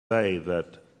say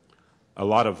that a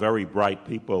lot of very bright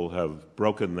people have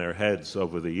broken their heads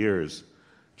over the years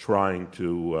trying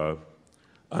to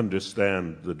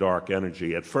understand the dark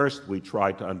energy. At first, we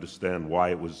tried to understand why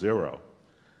it was zero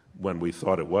when we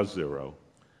thought it was zero.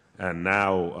 And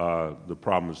now the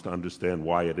problem is to understand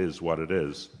why it is what it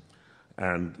is.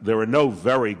 And there are no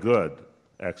very good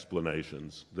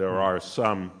explanations. There are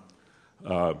some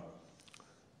that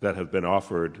have been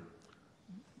offered,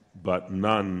 but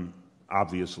none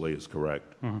obviously is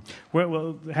correct. Mm-hmm.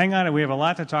 Well, hang on. We have a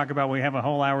lot to talk about. We have a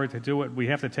whole hour to do it. We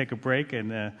have to take a break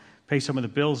and pay some of the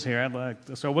bills here.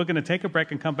 So we're going to take a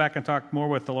break and come back and talk more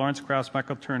with Lawrence Krauss,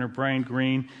 Michael Turner, Brian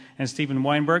Greene, and Stephen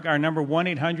Weinberg. Our number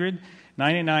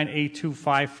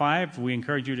 1-800-989-8255. We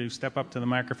encourage you to step up to the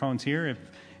microphones here if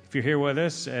you're here with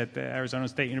us at Arizona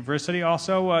State University.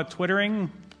 Also,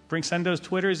 Twittering. Send those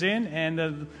Twitters in,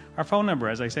 and our phone number,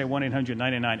 as I say,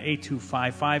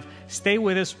 1-800-989-8255. Stay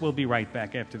with us. We'll be right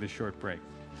back after this short break.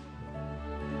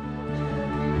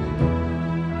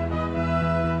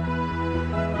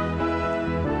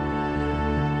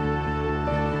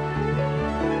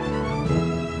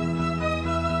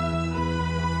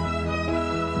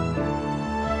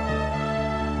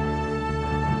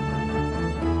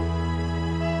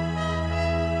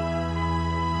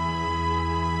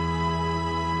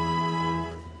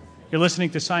 You're listening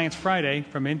to Science Friday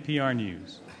from NPR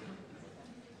News.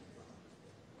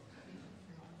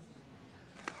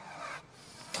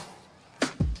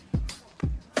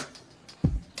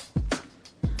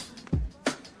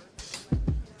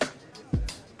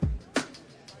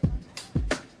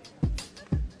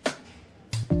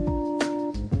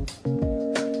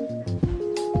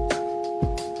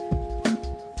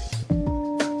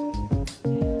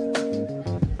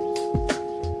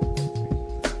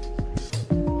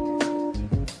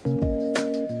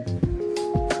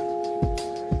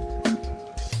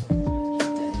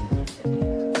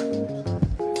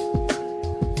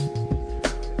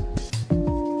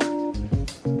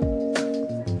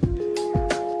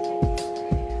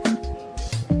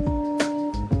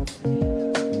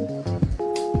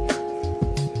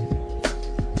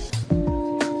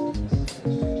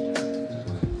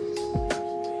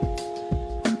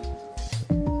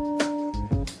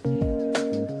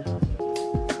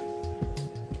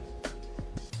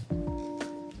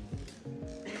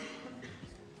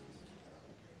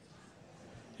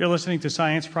 You're listening to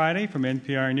Science Friday from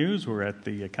NPR News. We're at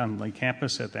the Conley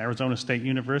campus at the Arizona State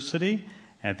University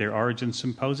at their Origin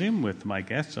Symposium with my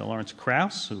guests, Lawrence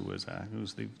Krauss,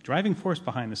 who's the driving force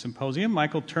behind the symposium,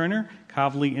 Michael Turner,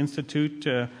 Kavli Institute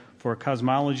for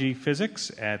Cosmology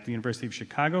Physics at the University of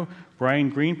Chicago, Brian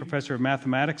Greene, Professor of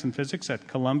Mathematics and Physics at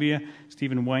Columbia,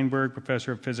 Stephen Weinberg,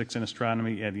 Professor of Physics and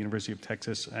Astronomy at the University of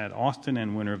Texas at Austin,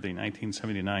 and winner of the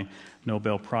 1979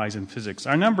 Nobel Prize in Physics.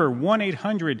 Our number,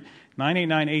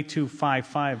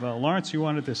 1-800-989-8255. Lawrence, you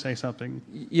wanted to say something?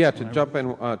 Yeah, to jump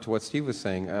in to what Steve was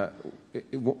saying,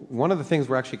 one of the things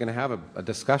we're actually going to have a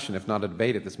discussion, if not a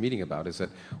debate, at this meeting about is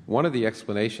that one of the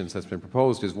explanations that's been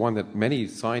proposed is one that many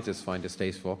scientists find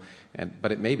distasteful,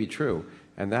 but it may be true,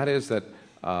 and that is that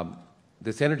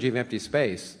this energy of empty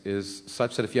space is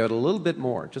such that if you had a little bit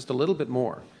more, just a little bit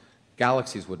more,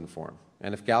 galaxies wouldn't form.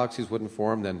 And if galaxies wouldn't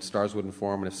form, then stars wouldn't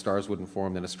form, and if stars wouldn't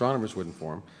form, then astronomers wouldn't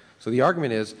form. So the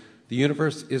argument is the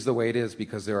universe is the way it is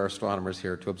because there are astronomers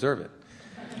here to observe it.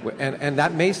 And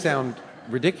that may sound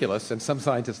ridiculous, and some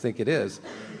scientists think it is,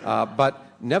 but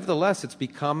nevertheless it's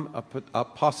become a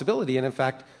possibility, and in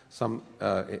fact some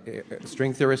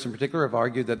string theorists in particular have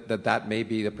argued that may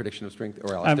be the prediction of string,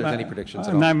 or if there's any predictions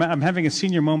at all. I'm having a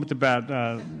senior moment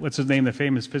about, what's his name, the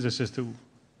famous physicist who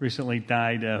recently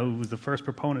died, who was the first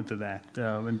proponent of that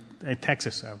in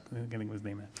Texas. I'm getting his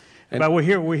name out. But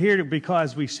we're here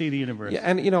because we see the universe. Yeah,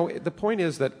 and the point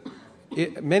is that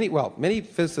many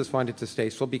physicists find it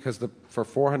distasteful because for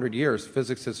 400 years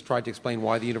physics has tried to explain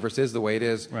why the universe is the way it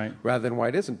is, right, rather than why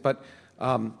it isn't. But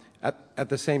at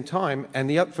the same time,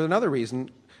 and for another reason,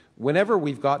 whenever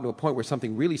we've gotten to a point where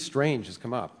something really strange has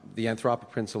come up, the anthropic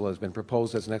principle has been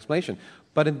proposed as an explanation.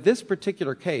 But in this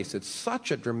particular case, it's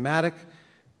such a dramatic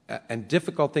and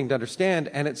difficult thing to understand,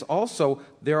 and it's also,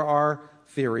 there are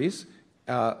theories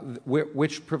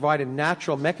which provide a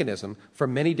natural mechanism for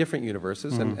many different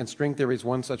universes, and string theory is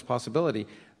one such possibility,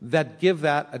 that give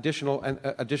that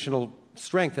additional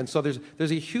strength. And so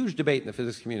there's a huge debate in the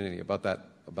physics community about that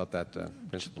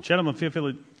principle. Gentlemen,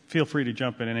 feel free to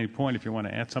jump in at any point if you want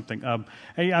to add something.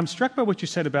 Hey, I'm struck by what you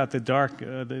said about the dark,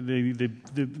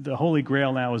 the Holy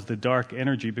Grail now is the dark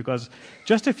energy, because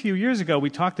just a few years ago we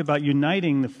talked about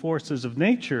uniting the forces of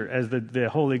nature as the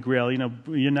Holy Grail,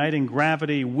 uniting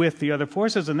gravity with the other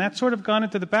forces, and that's sort of gone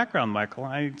into the background, Michael.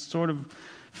 I sort of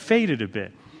faded a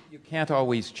bit. You can't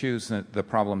always choose the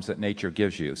problems that nature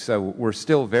gives you. So we're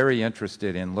still very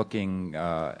interested in looking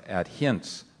at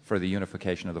hints for the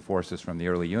unification of the forces from the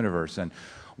early universe. And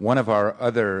one of our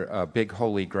other big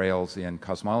holy grails in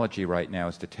cosmology right now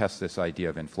is to test this idea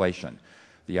of inflation,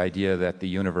 the idea that the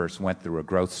universe went through a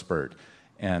growth spurt,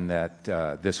 and that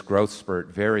this growth spurt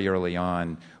very early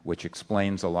on, which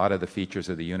explains a lot of the features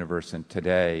of the universe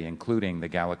today, including the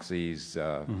galaxies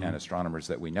and astronomers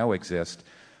that we know exist,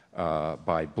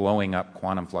 by blowing up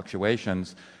quantum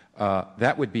fluctuations,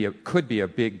 that could be a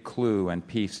big clue and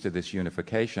piece to this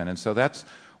unification. And so that's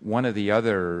one of the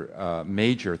other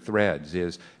major threads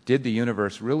is, did the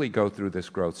universe really go through this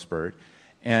growth spurt?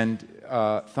 And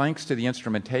thanks to the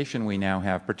instrumentation we now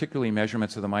have, particularly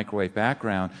measurements of the microwave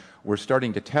background, we're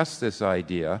starting to test this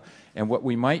idea. And what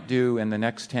we might do in the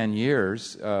next 10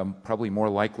 years, probably more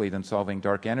likely than solving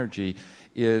dark energy,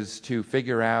 is to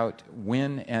figure out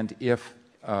when and if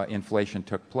inflation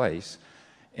took place.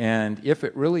 And if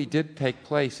it really did take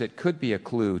place, it could be a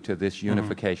clue to this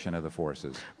unification of the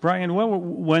forces. Brian,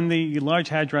 when the Large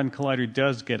Hadron Collider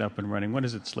does get up and running, when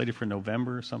is it slated for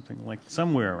November or something, like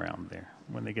somewhere around there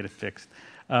when they get it fixed?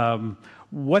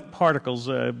 What particles,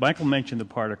 Michael mentioned the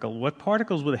particle, what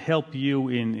particles would help you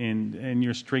in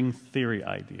your string theory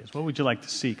ideas? What would you like to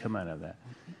see come out of that?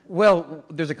 Well,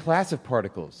 there's a class of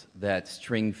particles that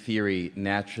string theory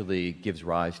naturally gives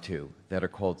rise to that are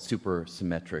called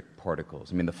supersymmetric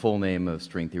particles. I mean, the full name of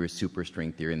string theory is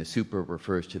superstring theory, and the super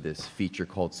refers to this feature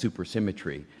called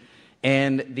supersymmetry.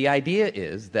 And the idea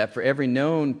is that for every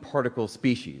known particle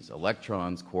species,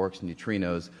 electrons, quarks,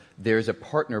 neutrinos, there's a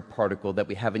partner particle that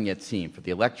we haven't yet seen. For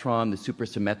the electron, the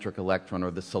supersymmetric electron,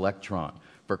 or the selectron.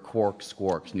 For quarks,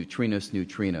 quarks, neutrinos,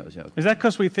 neutrinos. You know. Is that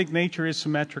because we think nature is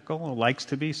symmetrical or likes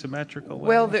to be symmetrical?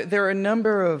 Well, there are a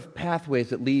number of pathways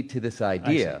that lead to this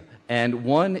idea. And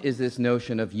one is this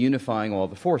notion of unifying all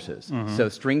the forces. So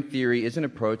string theory is an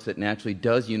approach that naturally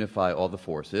does unify all the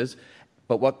forces.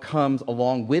 But what comes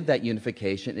along with that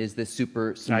unification is this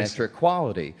supersymmetric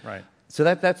quality. Right. So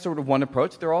that's sort of one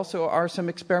approach. There also are some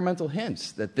experimental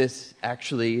hints that this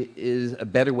actually is a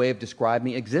better way of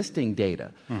describing existing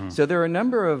data. So there are a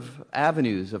number of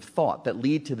avenues of thought that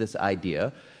lead to this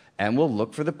idea, and we'll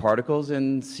look for the particles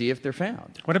and see if they're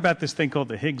found. What about this thing called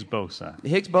the Higgs boson? The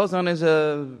Higgs boson is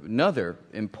another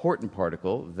important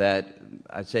particle that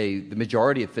I'd say the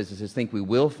majority of physicists think we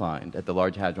will find at the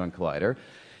Large Hadron Collider.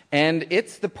 And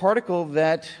it's the particle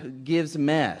that gives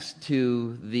mass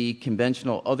to the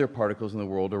conventional other particles in the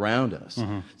world around us.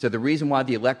 So the reason why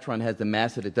the electron has the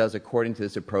mass that it does according to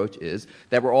this approach is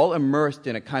that we're all immersed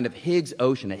in a kind of Higgs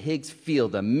ocean, a Higgs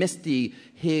field, a misty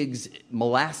Higgs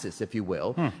molasses, if you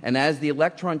will. And as the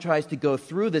electron tries to go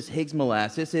through this Higgs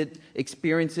molasses, it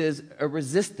experiences a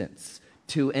resistance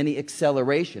to any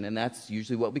acceleration, and that's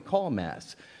usually what we call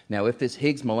mass. Now, if this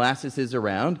Higgs molasses is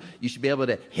around, you should be able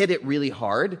to hit it really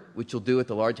hard, which you'll do at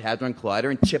the Large Hadron Collider,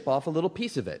 and chip off a little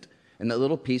piece of it. And that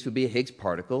little piece would be a Higgs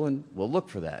particle, and we'll look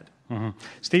for that.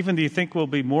 Stephen, do you think we'll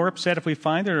be more upset if we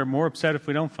find it or more upset if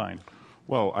we don't find it?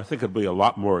 Well, I think it'd be a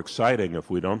lot more exciting if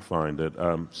we don't find it.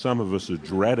 Some of us are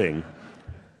dreading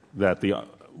that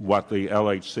what the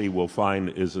LHC will find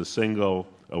is a single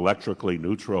electrically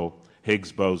neutral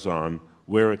Higgs boson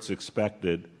where it's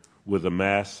expected with a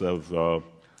mass of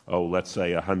let's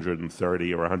say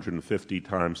 130 or 150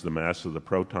 times the mass of the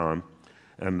proton,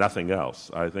 and nothing else.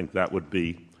 I think that would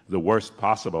be the worst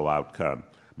possible outcome.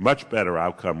 Much better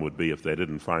outcome would be if they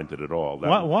didn't find it at all.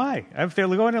 Why? If they're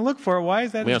going to look for it, why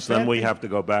is that? Yes, then we have to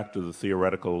go back to the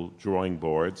theoretical drawing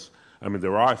boards. I mean,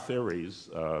 there are theories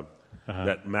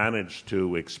that manage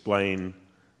to explain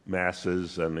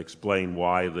masses and explain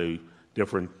why the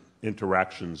different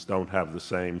interactions don't have the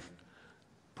same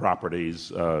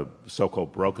properties,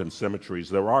 so-called broken symmetries.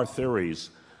 There are theories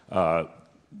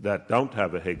that don't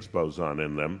have a Higgs boson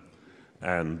in them,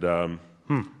 and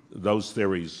those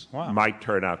theories might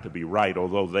turn out to be right,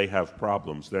 although they have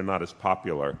problems. They're not as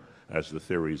popular as the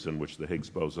theories in which the Higgs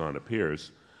boson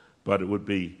appears, but it would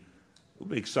be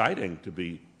exciting to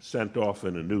be sent off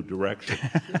in a new direction.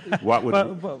 But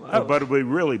it would be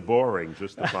really boring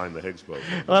just to find the Higgs boson.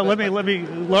 Well, let me,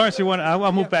 Lawrence,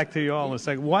 I'll move back to you all in a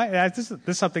second. Why? This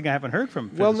is something I haven't heard from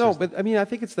physicists. Well, no, but I mean, I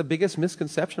think it's the biggest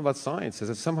misconception about science is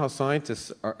that somehow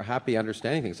scientists are happy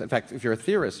understanding things. In fact, if you're a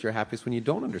theorist, you're happiest when you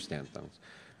don't understand things,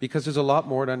 because there's a lot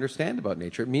more to understand about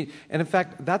nature. And in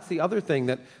fact, that's the other thing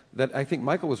that I think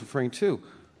Michael was referring to.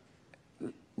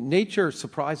 Nature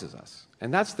surprises us.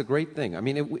 And that's the great thing. I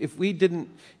mean,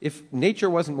 if nature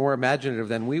wasn't more imaginative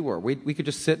than we were, we could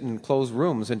just sit in closed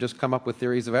rooms and just come up with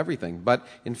theories of everything. But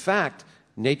in fact,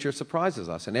 nature surprises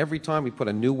us. And every time we put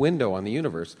a new window on the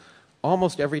universe,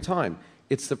 almost every time,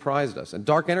 it surprised us. And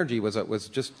dark energy was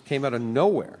just came out of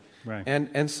nowhere. Right.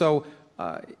 And so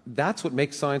that's what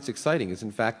makes science exciting. Is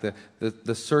in fact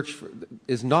the search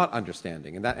is not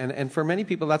understanding, and for many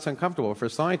people that's uncomfortable. For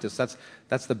scientists,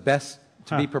 that's the best.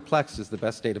 To be perplexed is the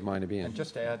best state of mind to be in. And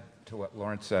just to add to what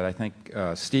Lawrence said, I think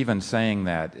Stephen saying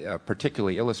that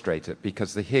particularly illustrates it,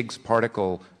 because the Higgs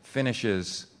particle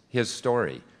finishes his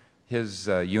story, his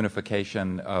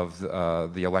unification of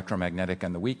the electromagnetic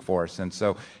and the weak force. And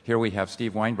so here we have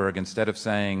Steve Weinberg, instead of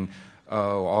saying,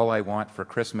 oh, all I want for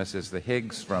Christmas is the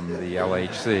Higgs from the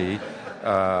LHC,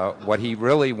 what he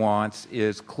really wants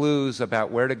is clues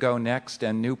about where to go next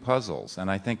and new puzzles.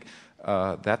 And I think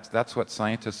that's what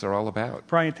scientists are all about.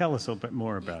 Brian, tell us a little bit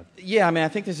more about it. Yeah, I mean, I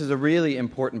think this is a really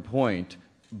important point,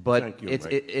 but Thank you,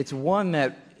 it's one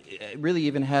that really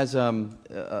even has an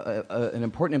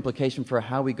important implication for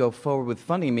how we go forward with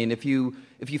funding. I mean, if you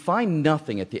find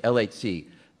nothing at the LHC,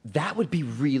 that would be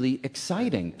really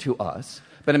exciting to us.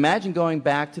 But imagine going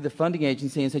back to the funding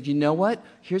agency and said, you know what?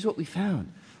 Here's what we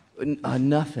found.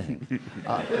 Nothing.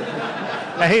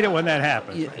 I hate it when that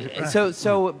happens.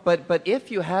 But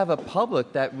if you have a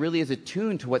public that really is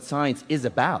attuned to what science is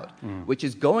about, which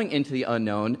is going into the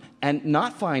unknown and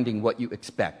not finding what you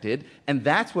expected, and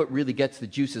that's what really gets the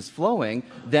juices flowing,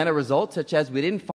 then a result such as we didn't